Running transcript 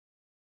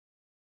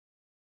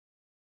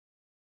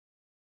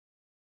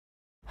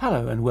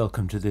Hello and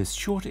welcome to this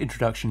short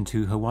introduction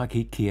to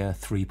Hawaiki Kia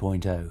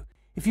 3.0.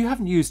 If you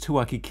haven't used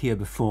Hawaiki Kia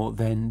before,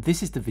 then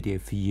this is the video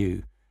for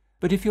you.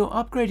 But if you're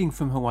upgrading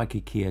from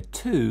Hawaiki Kia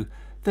 2,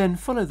 then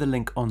follow the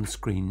link on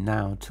screen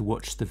now to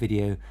watch the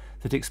video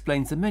that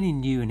explains the many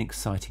new and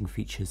exciting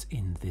features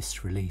in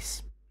this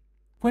release.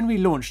 When we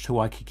launched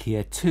Hawaiki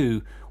Kia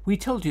 2, we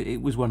told you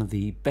it was one of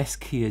the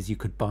best Kias you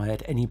could buy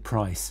at any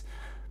price.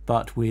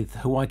 But with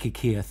Hawaiki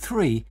Kia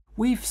 3,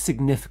 we've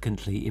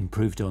significantly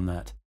improved on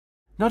that.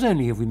 Not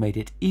only have we made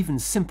it even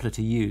simpler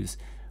to use,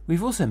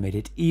 we've also made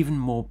it even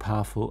more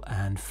powerful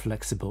and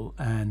flexible,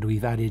 and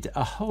we've added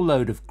a whole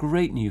load of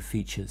great new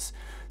features,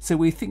 so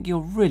we think you're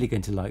really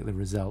going to like the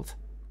result.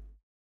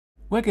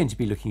 We're going to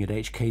be looking at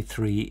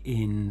HK3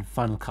 in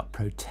Final Cut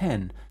Pro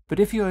 10,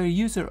 but if you're a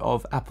user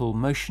of Apple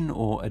Motion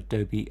or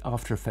Adobe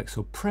After Effects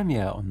or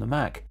Premiere on the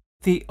Mac,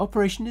 the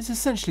operation is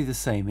essentially the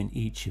same in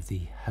each of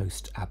the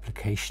host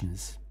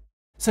applications.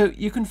 So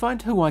you can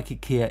find Hawaiki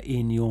Kia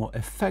in your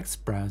effects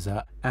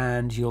browser,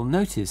 and you'll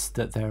notice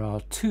that there are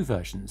two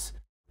versions,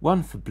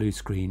 one for blue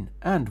screen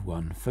and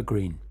one for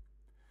green.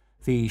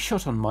 The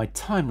shot on my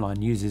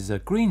timeline uses a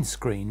green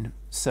screen,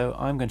 so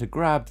I'm going to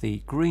grab the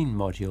green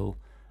module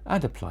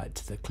and apply it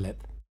to the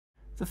clip.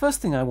 The first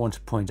thing I want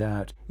to point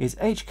out is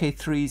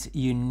HK3's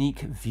unique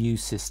view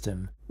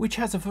system, which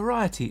has a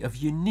variety of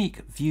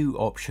unique view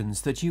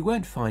options that you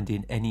won't find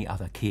in any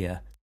other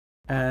Kia.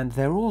 And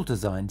they're all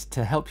designed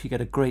to help you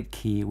get a great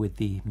key with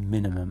the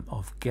minimum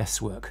of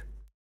guesswork.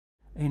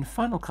 In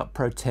Final Cut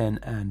Pro 10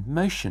 and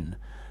Motion,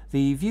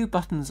 the view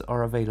buttons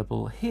are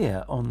available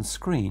here on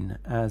screen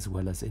as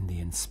well as in the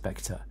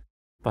inspector.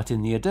 But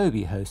in the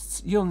Adobe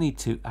hosts, you'll need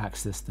to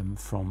access them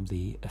from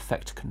the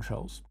effect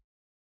controls.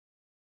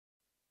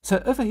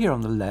 So over here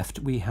on the left,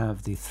 we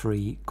have the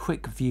three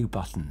quick view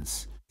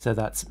buttons. So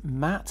that's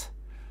Matte,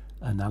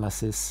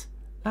 Analysis,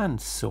 and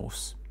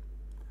Source.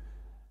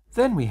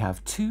 Then we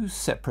have two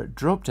separate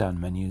drop-down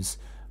menus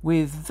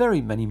with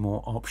very many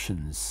more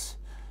options.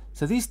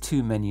 So these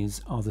two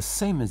menus are the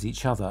same as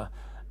each other,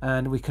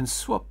 and we can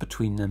swap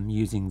between them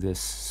using this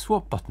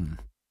swap button.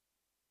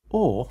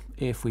 Or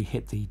if we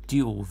hit the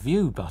dual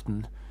view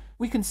button,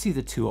 we can see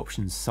the two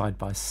options side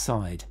by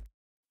side.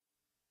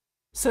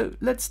 So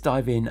let's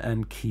dive in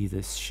and key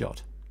this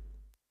shot.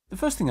 The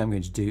first thing I'm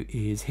going to do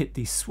is hit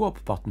the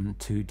swap button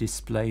to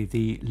display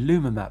the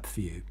LumaMap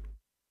view.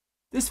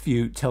 This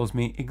view tells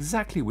me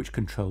exactly which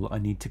control I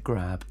need to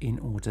grab in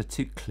order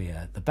to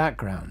clear the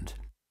background.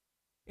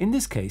 In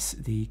this case,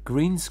 the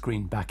green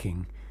screen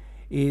backing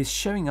is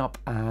showing up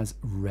as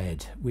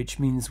red, which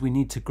means we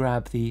need to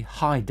grab the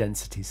high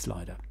density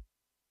slider.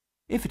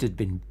 If it had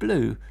been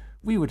blue,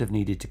 we would have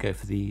needed to go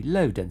for the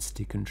low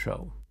density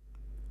control.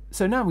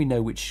 So now we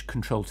know which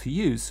control to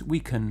use,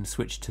 we can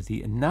switch to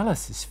the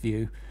analysis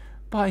view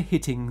by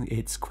hitting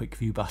its quick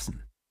view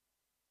button.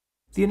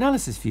 The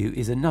analysis view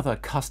is another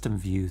custom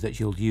view that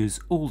you'll use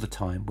all the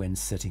time when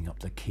setting up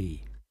the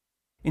key.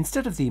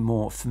 Instead of the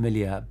more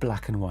familiar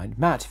black and white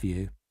matte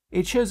view,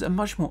 it shows a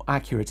much more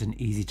accurate and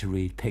easy to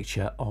read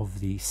picture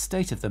of the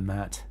state of the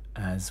matte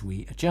as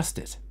we adjust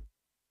it.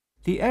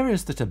 The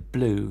areas that are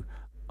blue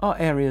are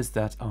areas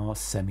that are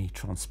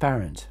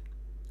semi-transparent,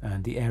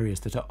 and the areas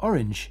that are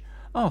orange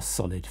are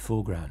solid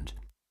foreground.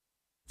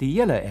 The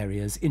yellow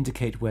areas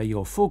indicate where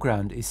your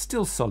foreground is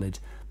still solid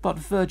but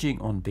verging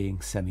on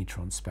being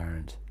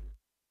semi-transparent.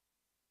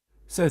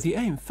 So the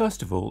aim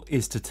first of all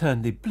is to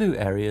turn the blue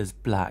areas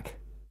black.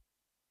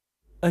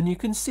 And you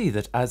can see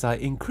that as I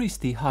increase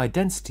the high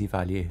density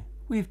value,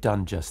 we've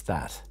done just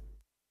that.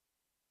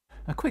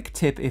 A quick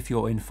tip if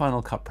you're in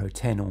Final Cut Pro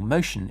 10 or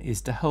Motion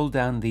is to hold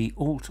down the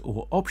Alt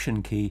or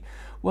Option key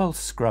while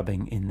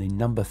scrubbing in the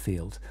number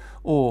field,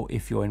 or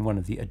if you're in one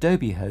of the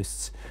Adobe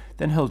hosts,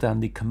 then hold down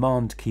the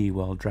Command key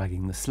while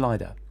dragging the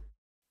slider.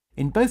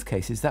 In both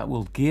cases, that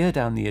will gear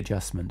down the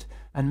adjustment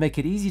and make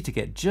it easy to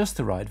get just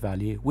the right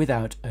value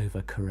without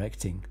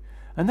over-correcting,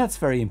 and that's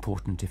very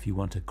important if you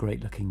want a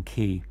great looking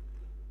key.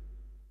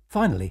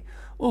 Finally,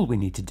 all we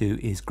need to do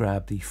is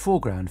grab the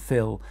foreground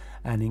fill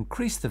and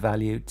increase the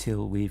value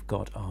till we've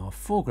got our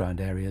foreground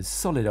areas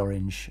solid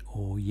orange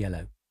or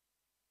yellow.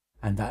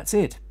 And that's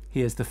it.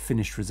 Here's the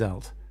finished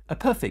result. A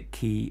perfect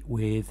key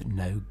with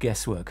no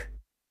guesswork.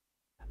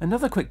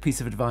 Another quick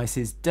piece of advice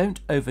is don't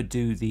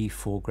overdo the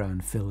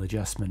foreground fill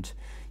adjustment.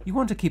 You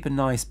want to keep a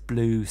nice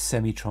blue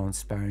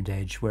semi-transparent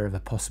edge wherever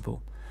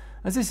possible,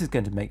 as this is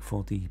going to make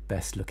for the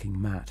best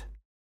looking matte.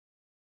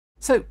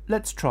 So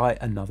let's try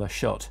another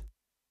shot.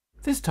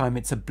 This time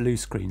it's a blue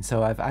screen,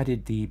 so I've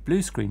added the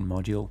blue screen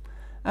module,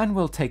 and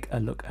we'll take a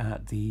look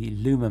at the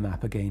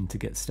LumaMap again to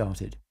get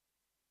started.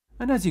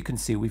 And as you can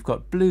see, we've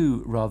got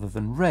blue rather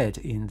than red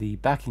in the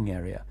backing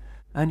area,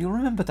 and you'll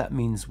remember that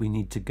means we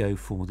need to go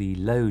for the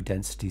low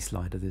density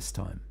slider this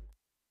time.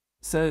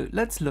 So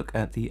let's look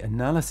at the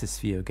analysis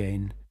view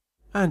again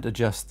and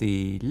adjust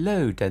the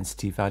low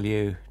density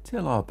value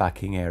till our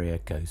backing area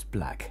goes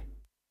black.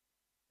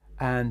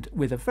 And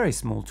with a very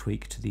small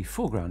tweak to the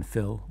foreground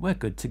fill, we're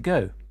good to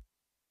go.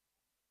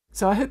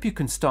 So I hope you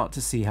can start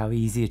to see how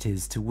easy it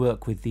is to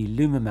work with the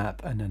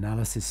LumaMap and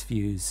analysis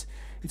views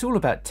It's all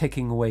about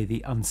taking away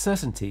the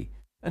uncertainty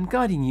and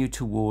guiding you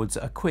towards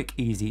a quick,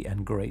 easy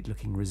and great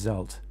looking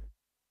result.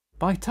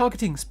 By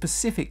targeting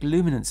specific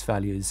luminance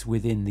values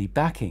within the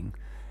backing,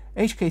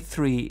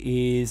 HK3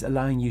 is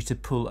allowing you to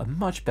pull a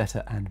much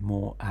better and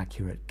more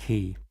accurate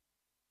key.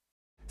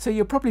 So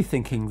you're probably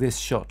thinking this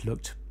shot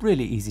looked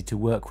really easy to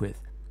work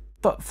with,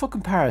 but for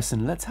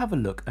comparison let's have a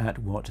look at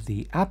what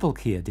the Apple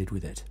keyer did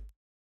with it.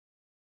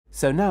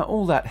 So now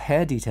all that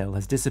hair detail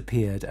has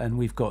disappeared and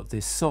we've got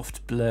this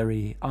soft,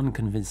 blurry,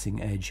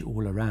 unconvincing edge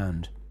all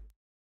around.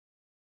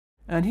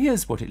 And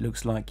here's what it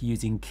looks like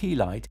using key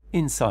light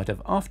inside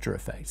of After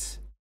Effects.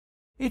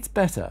 It's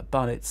better,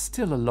 but it's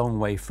still a long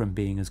way from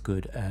being as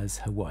good as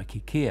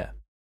Hawaiki keyer.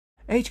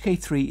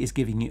 HK3 is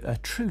giving you a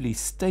truly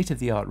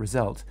state-of-the-art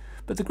result,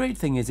 but the great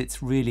thing is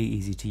it's really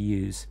easy to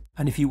use.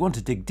 And if you want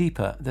to dig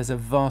deeper, there's a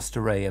vast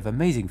array of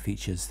amazing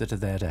features that are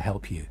there to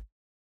help you.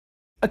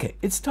 Okay,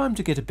 it's time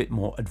to get a bit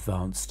more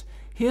advanced.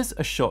 Here's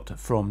a shot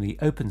from the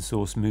open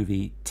source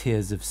movie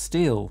Tears of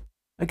Steel.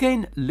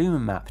 Again,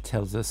 LumaMap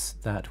tells us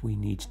that we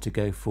need to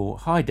go for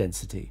high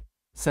density.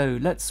 So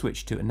let's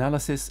switch to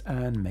analysis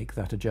and make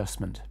that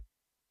adjustment.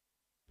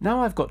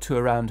 Now I've got to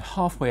around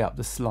halfway up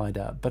the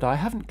slider, but I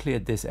haven't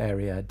cleared this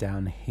area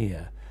down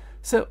here.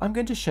 So I'm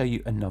going to show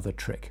you another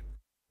trick.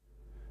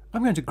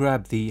 I'm going to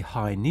grab the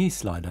high knee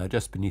slider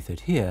just beneath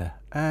it here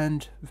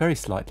and very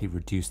slightly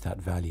reduce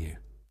that value.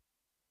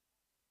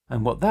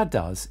 And what that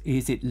does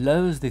is it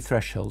lowers the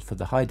threshold for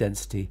the high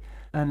density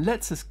and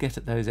lets us get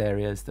at those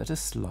areas that are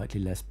slightly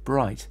less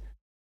bright.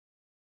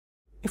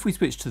 If we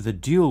switch to the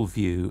dual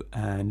view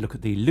and look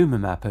at the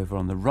LumaMap over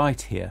on the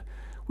right here,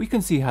 we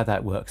can see how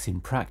that works in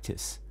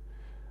practice.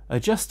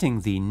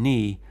 Adjusting the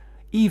knee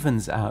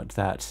evens out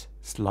that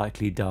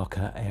slightly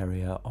darker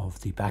area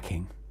of the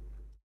backing.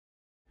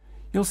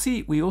 You'll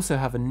see we also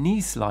have a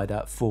knee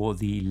slider for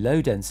the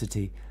low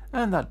density,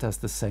 and that does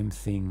the same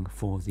thing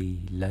for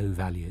the low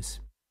values.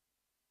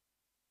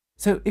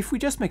 So if we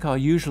just make our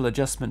usual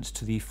adjustment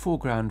to the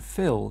foreground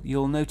fill,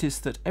 you'll notice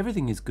that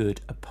everything is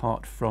good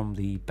apart from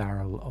the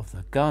barrel of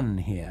the gun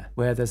here,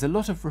 where there's a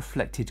lot of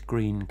reflected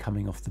green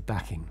coming off the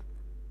backing.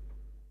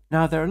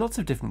 Now there are lots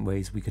of different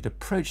ways we could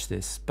approach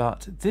this,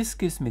 but this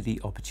gives me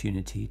the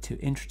opportunity to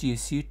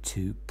introduce you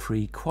to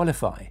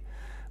Pre-Qualify,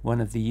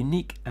 one of the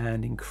unique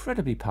and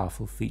incredibly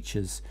powerful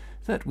features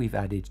that we've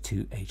added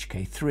to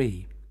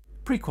HK3.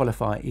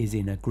 Pre-Qualify is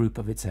in a group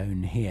of its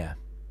own here.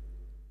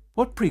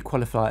 What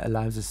Pre-Qualify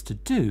allows us to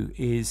do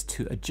is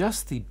to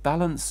adjust the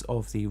balance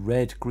of the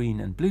red,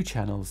 green and blue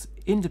channels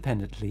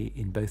independently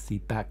in both the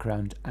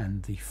background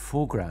and the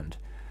foreground.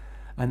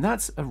 And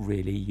that's a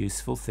really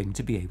useful thing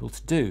to be able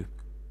to do.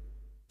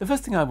 The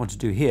first thing I want to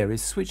do here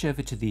is switch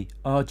over to the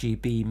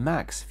RGB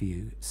max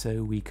view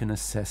so we can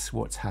assess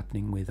what's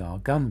happening with our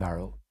gun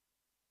barrel.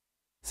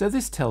 So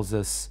this tells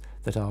us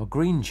that our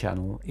green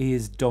channel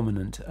is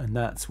dominant and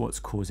that's what's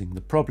causing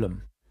the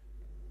problem.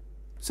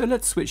 So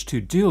let's switch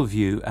to dual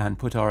view and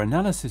put our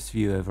analysis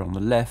view over on the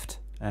left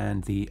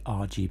and the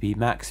RGB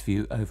max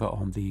view over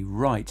on the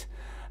right,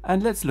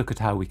 and let's look at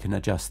how we can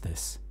adjust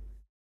this.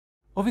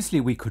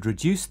 Obviously we could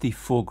reduce the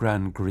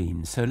foreground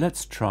green, so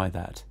let's try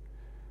that.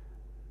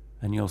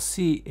 And you'll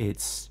see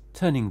it's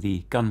turning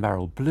the gun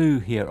barrel blue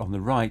here on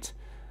the right,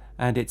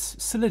 and it's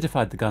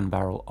solidified the gun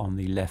barrel on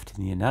the left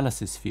in the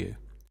analysis view.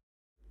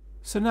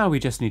 So now we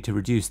just need to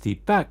reduce the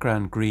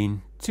background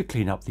green to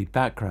clean up the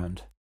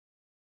background.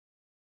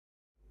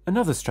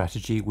 Another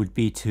strategy would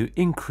be to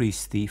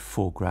increase the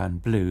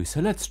foreground blue, so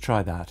let's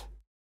try that.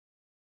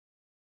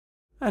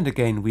 And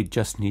again we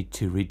just need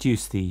to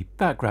reduce the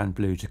background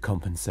blue to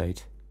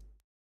compensate.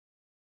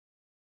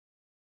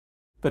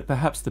 But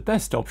perhaps the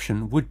best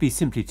option would be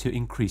simply to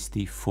increase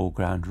the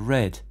foreground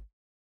red.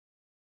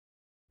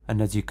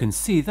 And as you can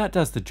see, that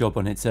does the job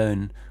on its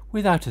own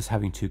without us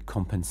having to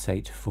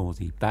compensate for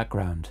the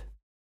background.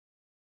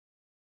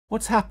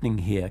 What's happening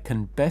here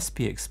can best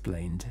be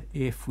explained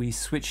if we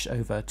switch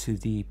over to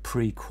the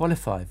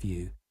Pre-Qualify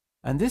view,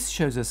 and this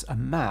shows us a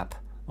map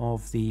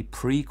of the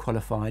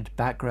pre-qualified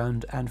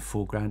background and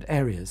foreground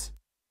areas.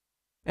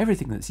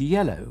 Everything that's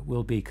yellow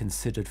will be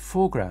considered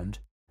foreground,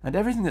 and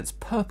everything that's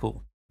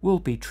purple will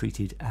be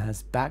treated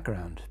as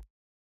background.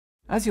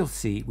 As you'll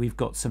see, we've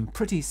got some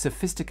pretty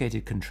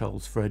sophisticated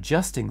controls for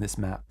adjusting this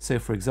map. So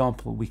for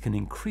example, we can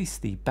increase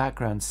the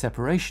background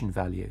separation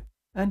value,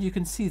 and you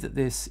can see that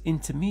this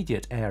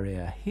intermediate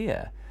area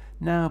here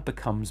now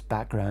becomes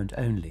background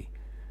only,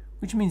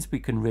 which means we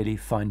can really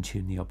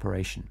fine-tune the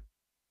operation.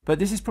 But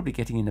this is probably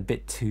getting in a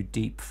bit too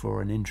deep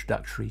for an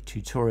introductory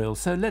tutorial,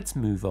 so let's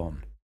move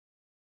on.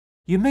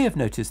 You may have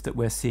noticed that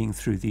we're seeing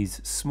through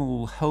these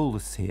small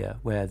holes here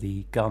where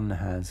the gun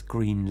has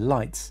green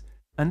lights,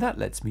 and that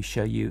lets me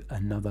show you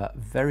another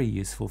very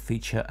useful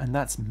feature, and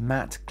that's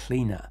Matte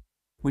Cleaner,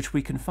 which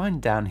we can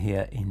find down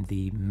here in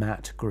the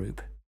Matte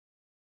group.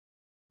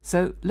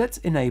 So let's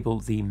enable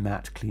the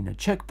Matte Cleaner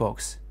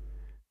checkbox.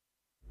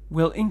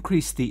 We'll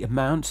increase the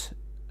amount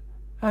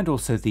and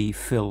also the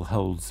fill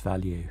holes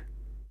value.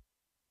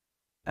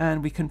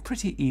 And we can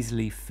pretty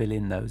easily fill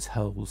in those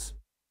holes.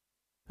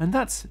 And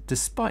that's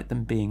despite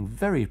them being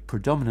very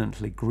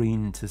predominantly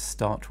green to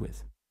start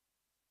with.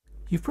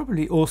 You've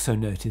probably also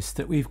noticed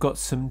that we've got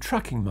some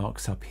tracking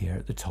marks up here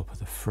at the top of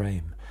the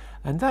frame,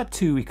 and that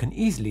too we can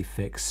easily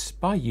fix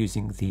by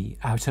using the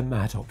outer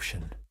mat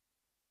option.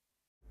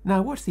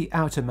 Now what the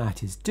outer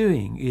mat is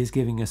doing is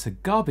giving us a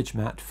garbage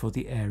mat for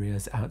the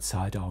areas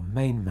outside our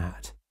main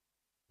mat,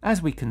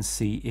 as we can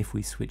see if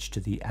we switch to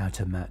the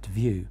outer mat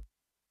view.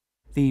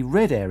 The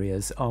red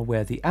areas are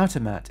where the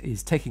outer mat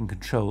is taking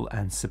control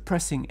and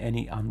suppressing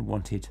any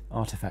unwanted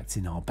artifacts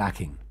in our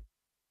backing.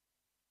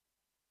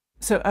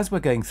 So as we're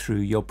going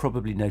through, you're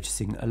probably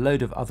noticing a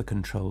load of other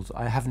controls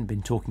I haven't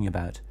been talking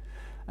about,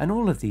 and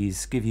all of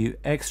these give you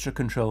extra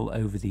control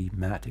over the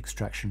mat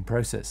extraction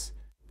process.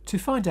 To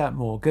find out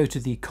more, go to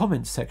the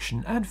comments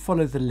section and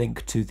follow the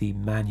link to the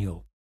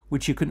manual,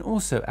 which you can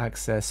also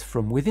access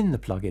from within the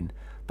plugin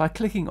by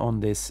clicking on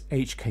this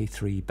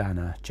HK3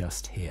 banner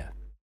just here.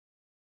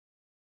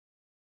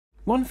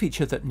 One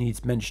feature that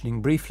needs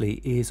mentioning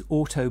briefly is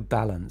auto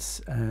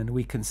balance, and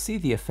we can see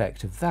the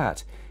effect of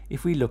that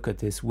if we look at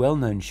this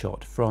well-known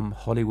shot from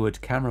Hollywood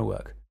camera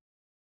work.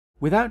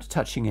 Without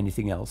touching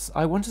anything else,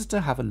 I want us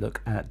to have a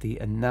look at the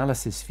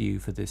analysis view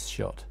for this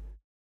shot.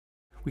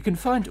 We can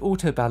find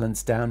auto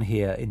balance down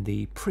here in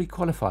the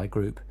pre-qualify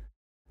group,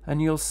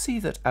 and you'll see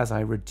that as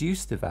I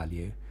reduce the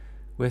value,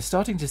 we're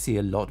starting to see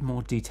a lot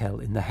more detail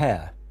in the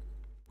hair.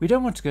 We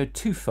don't want to go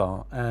too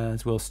far,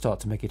 as we'll start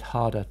to make it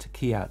harder to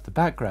key out the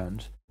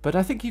background, but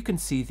I think you can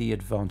see the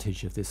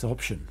advantage of this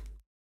option.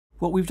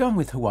 What we've done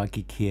with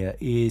Hawaiki Kia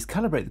is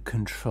calibrate the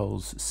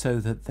controls so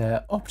that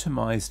they're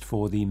optimized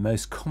for the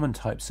most common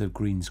types of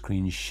green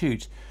screen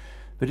shoot,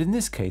 but in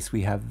this case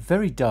we have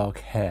very dark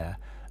hair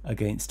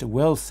against a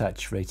well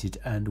saturated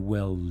and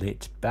well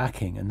lit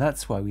backing, and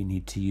that's why we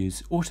need to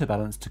use auto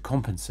balance to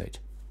compensate.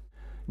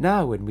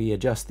 Now when we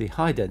adjust the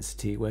high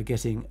density, we're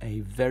getting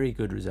a very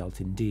good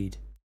result indeed.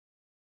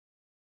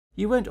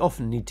 You won't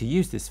often need to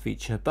use this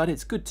feature, but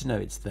it's good to know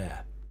it's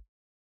there.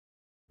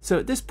 So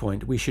at this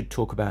point we should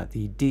talk about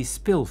the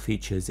despill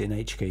features in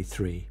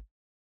HK3.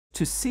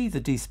 To see the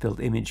despilled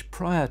image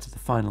prior to the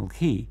final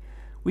key,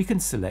 we can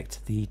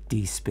select the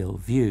despill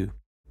view.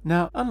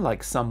 Now,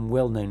 unlike some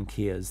well-known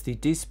Kias, the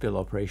despill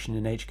operation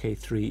in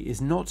HK3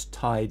 is not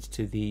tied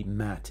to the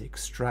matte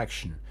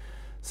extraction,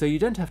 so you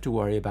don't have to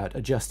worry about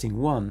adjusting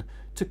one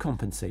to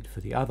compensate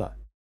for the other.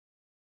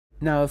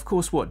 Now, of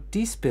course, what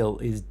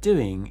despill is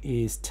doing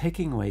is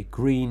taking away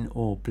green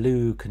or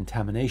blue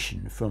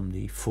contamination from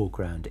the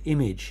foreground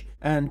image,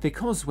 and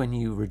because when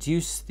you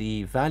reduce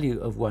the value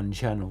of one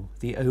channel,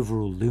 the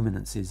overall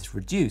luminance is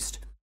reduced,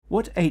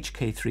 what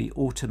HK3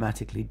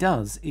 automatically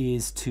does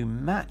is to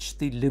match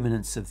the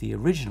luminance of the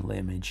original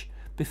image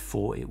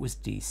before it was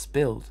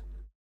despilled.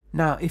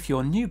 Now, if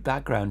your new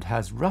background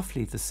has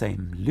roughly the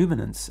same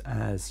luminance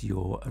as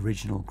your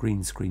original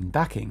green screen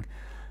backing,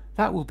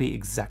 that will be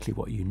exactly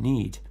what you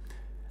need.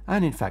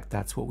 And in fact,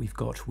 that's what we've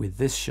got with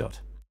this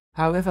shot.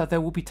 However,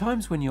 there will be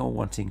times when you're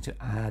wanting to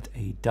add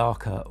a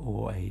darker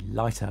or a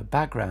lighter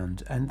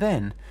background, and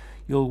then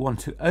you'll want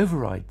to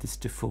override this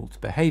default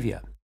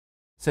behavior.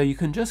 So you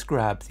can just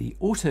grab the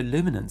auto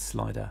luminance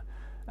slider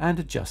and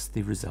adjust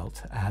the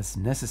result as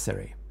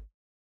necessary.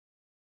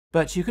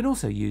 But you can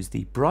also use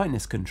the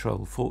brightness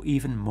control for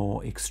even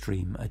more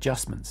extreme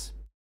adjustments.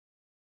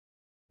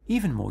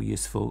 Even more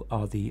useful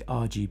are the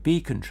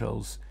RGB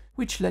controls,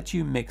 which let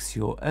you mix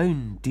your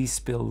own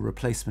despill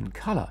replacement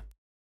color.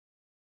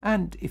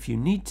 And if you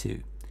need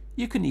to,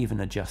 you can even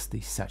adjust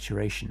the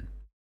saturation.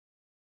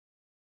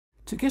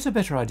 To get a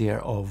better idea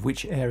of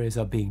which areas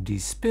are being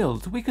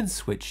despilled, we can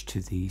switch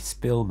to the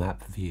spill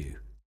map view.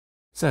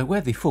 So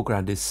where the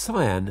foreground is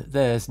cyan,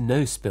 there's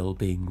no spill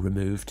being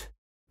removed,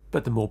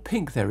 but the more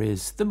pink there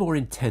is, the more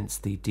intense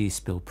the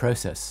despill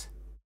process.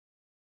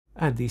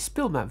 And the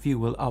spill map view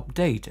will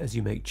update as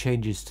you make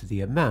changes to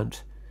the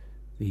amount,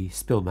 the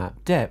spill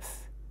map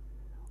depth,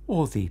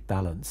 or the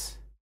balance.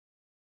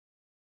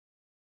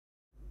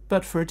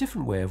 But for a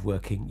different way of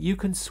working, you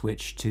can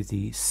switch to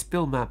the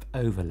spill map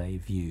overlay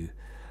view,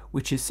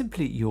 which is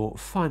simply your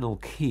final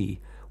key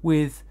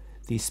with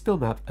the spill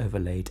map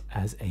overlaid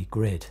as a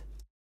grid.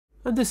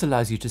 And this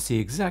allows you to see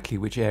exactly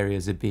which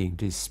areas are being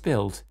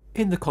despilled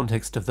in the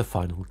context of the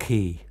final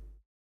key.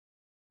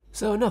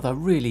 So another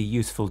really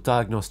useful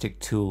diagnostic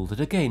tool that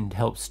again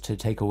helps to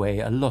take away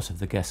a lot of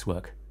the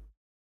guesswork.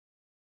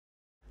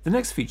 The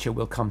next feature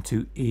we'll come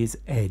to is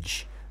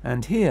Edge,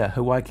 and here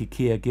Hawaiki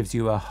Kia gives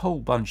you a whole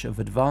bunch of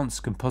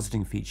advanced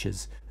compositing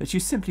features that you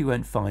simply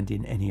won't find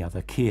in any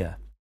other Kia.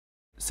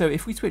 So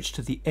if we switch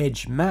to the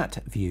edge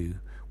matte view,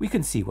 we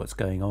can see what's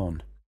going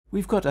on.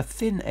 We've got a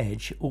thin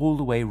edge all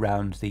the way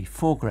round the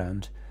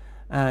foreground,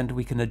 and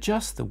we can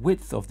adjust the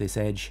width of this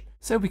edge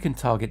so we can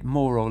target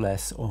more or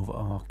less of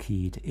our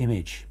keyed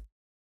image.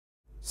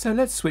 So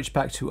let's switch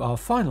back to our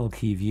final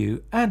key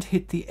view and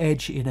hit the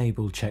Edge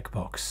Enable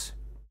checkbox.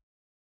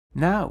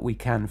 Now we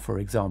can, for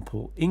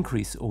example,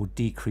 increase or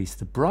decrease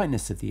the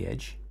brightness of the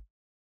edge.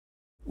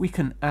 We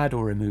can add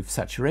or remove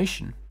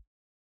saturation.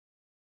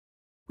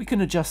 We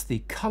can adjust the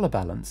color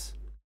balance,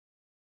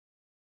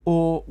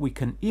 or we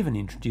can even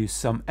introduce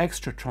some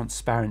extra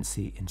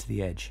transparency into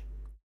the edge.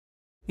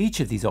 Each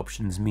of these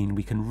options mean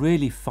we can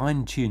really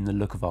fine-tune the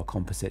look of our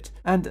composite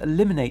and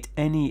eliminate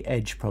any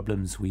edge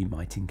problems we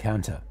might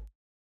encounter.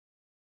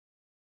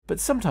 But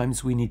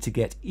sometimes we need to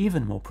get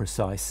even more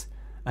precise,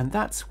 and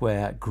that's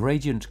where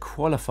Gradient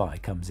Qualify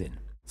comes in.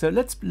 So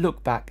let's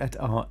look back at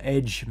our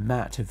edge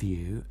matte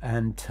view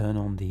and turn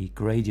on the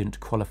Gradient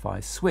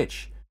Qualify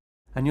switch.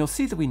 And you'll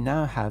see that we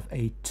now have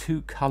a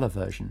two-color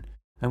version.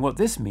 And what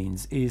this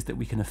means is that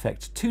we can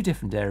affect two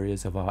different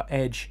areas of our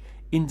edge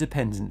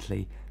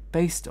independently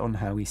based on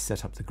how we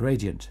set up the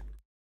gradient.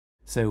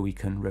 So we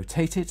can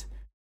rotate it,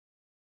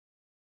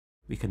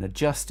 we can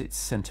adjust its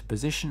center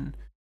position,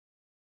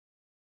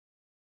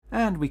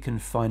 and we can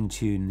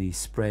fine-tune the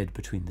spread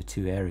between the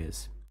two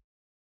areas.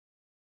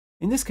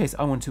 In this case,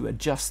 I want to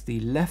adjust the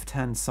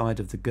left-hand side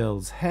of the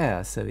girl's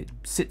hair so it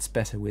sits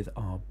better with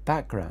our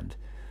background.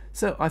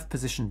 So I've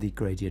positioned the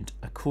gradient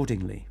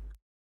accordingly.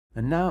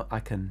 And now I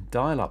can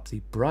dial up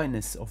the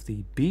brightness of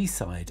the B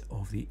side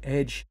of the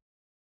edge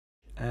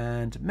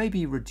and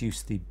maybe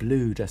reduce the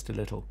blue just a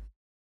little.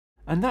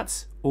 And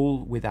that's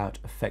all without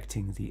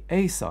affecting the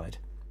A side,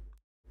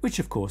 which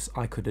of course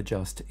I could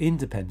adjust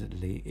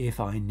independently if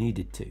I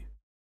needed to.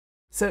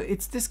 So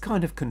it's this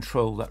kind of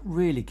control that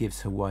really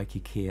gives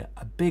Hawaiki Kia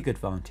a big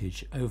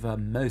advantage over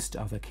most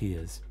other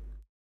Kias.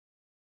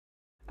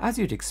 As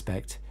you'd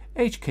expect,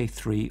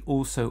 HK3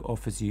 also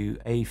offers you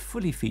a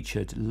fully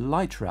featured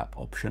light wrap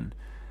option,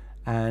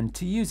 and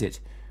to use it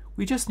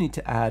we just need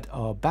to add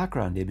our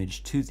background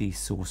image to the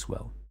source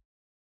well.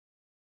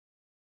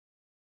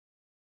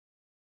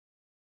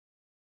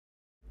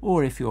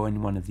 Or if you're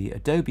in one of the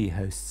Adobe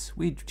hosts,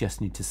 we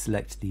just need to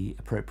select the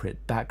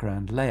appropriate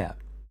background layer.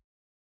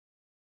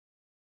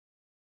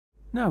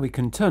 Now we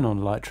can turn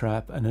on Light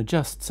Wrap and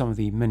adjust some of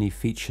the many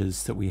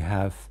features that we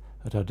have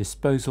at our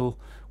disposal,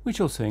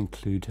 which also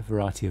include a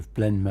variety of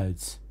blend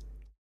modes.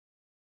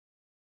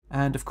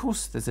 And of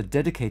course there's a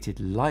dedicated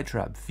Light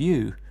Wrap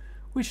view,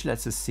 which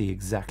lets us see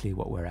exactly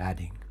what we're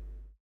adding.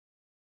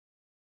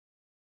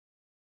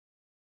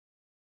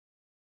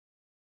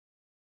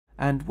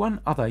 And one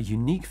other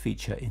unique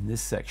feature in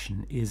this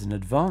section is an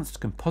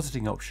advanced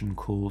compositing option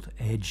called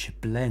Edge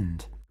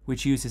Blend,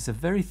 which uses a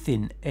very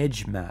thin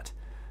edge matte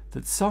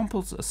that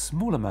samples a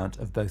small amount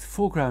of both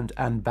foreground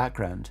and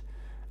background,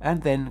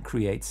 and then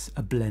creates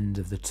a blend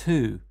of the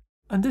two.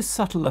 And this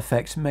subtle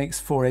effect makes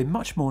for a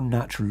much more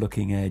natural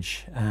looking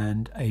edge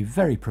and a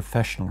very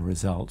professional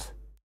result.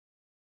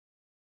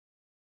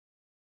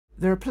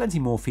 There are plenty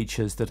more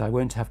features that I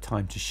won't have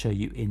time to show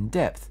you in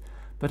depth,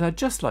 but I'd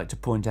just like to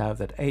point out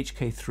that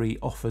HK3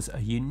 offers a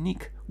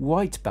unique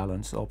white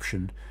balance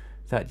option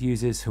that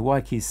uses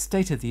Hawaiki's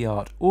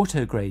state-of-the-art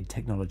auto-grade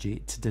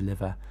technology to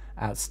deliver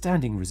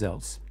outstanding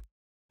results.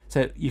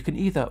 So you can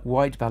either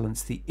white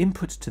balance the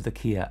input to the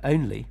Kia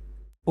only,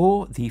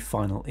 or the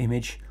final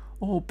image,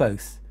 or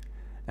both.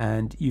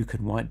 And you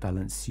can white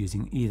balance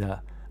using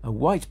either a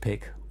white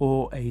pick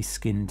or a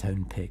skin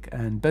tone pick,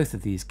 and both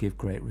of these give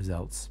great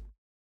results.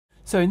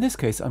 So in this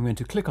case, I'm going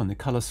to click on the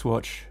color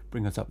swatch,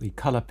 bring us up the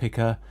color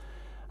picker.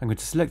 I'm going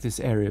to select this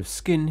area of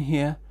skin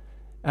here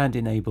and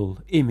enable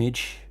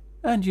image,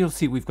 and you'll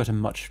see we've got a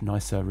much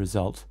nicer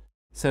result.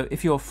 So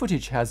if your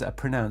footage has a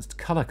pronounced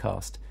color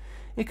cast,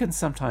 it can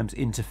sometimes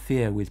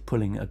interfere with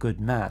pulling a good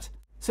matte.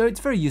 So it's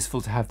very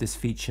useful to have this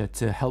feature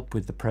to help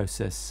with the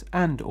process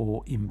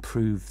and/or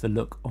improve the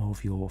look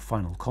of your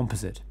final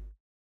composite.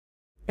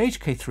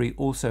 HK3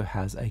 also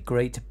has a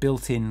great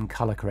built-in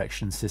color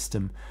correction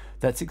system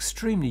that's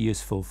extremely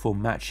useful for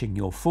matching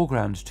your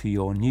foreground to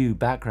your new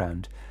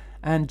background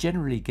and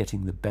generally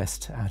getting the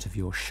best out of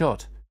your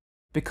shot.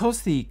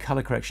 Because the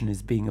color correction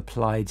is being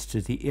applied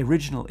to the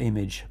original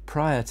image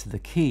prior to the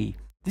key,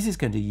 this is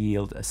going to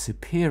yield a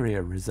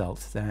superior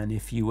result than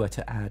if you were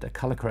to add a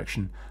color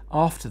correction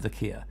after the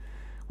keyer,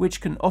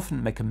 which can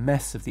often make a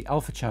mess of the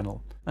alpha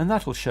channel, and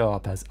that will show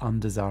up as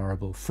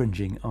undesirable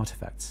fringing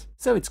artifacts.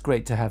 So it's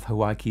great to have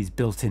Hawaiki's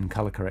built-in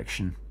color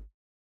correction.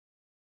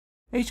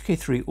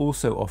 HK3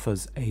 also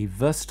offers a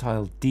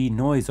versatile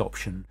denoise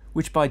option,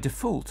 which by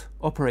default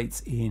operates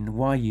in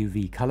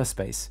YUV color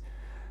space,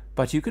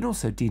 but you can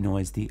also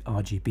denoise the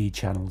RGB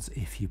channels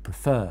if you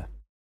prefer.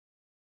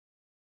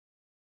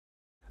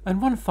 And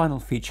one final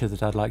feature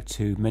that I'd like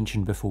to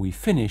mention before we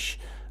finish,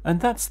 and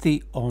that's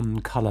the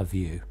On Color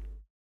view.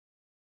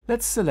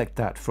 Let's select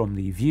that from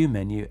the View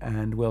menu,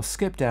 and we'll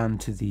skip down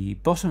to the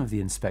bottom of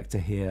the inspector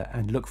here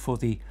and look for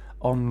the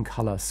On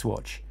Color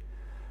swatch.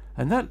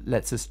 And that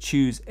lets us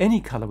choose any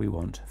color we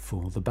want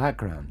for the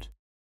background.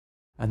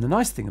 And the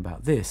nice thing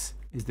about this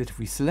is that if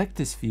we select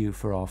this view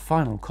for our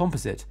final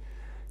composite,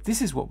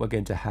 this is what we're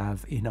going to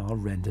have in our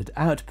rendered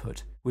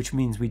output, which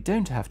means we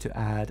don't have to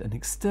add an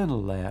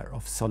external layer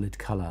of solid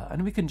color,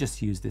 and we can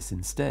just use this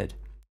instead.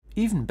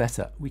 Even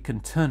better, we can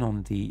turn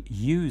on the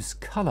Use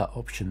Color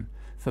option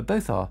for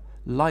both our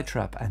Light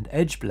Wrap and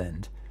Edge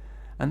Blend,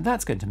 and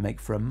that's going to make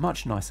for a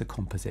much nicer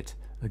composite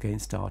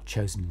against our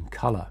chosen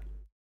color.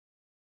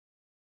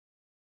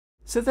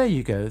 So there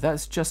you go,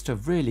 that's just a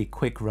really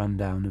quick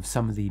rundown of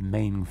some of the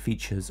main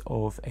features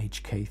of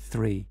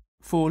HK3.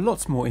 For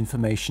lots more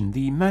information,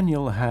 the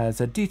manual has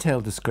a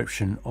detailed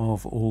description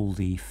of all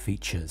the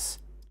features.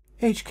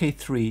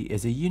 HK3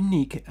 is a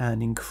unique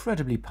and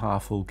incredibly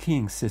powerful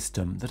keying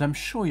system that I'm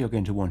sure you're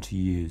going to want to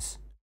use.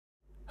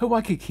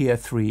 Hawaiki Kia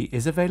 3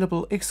 is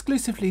available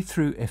exclusively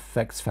through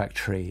Effects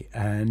Factory,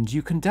 and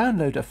you can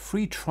download a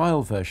free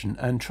trial version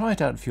and try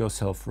it out for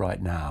yourself right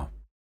now.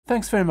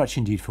 Thanks very much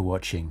indeed for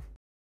watching.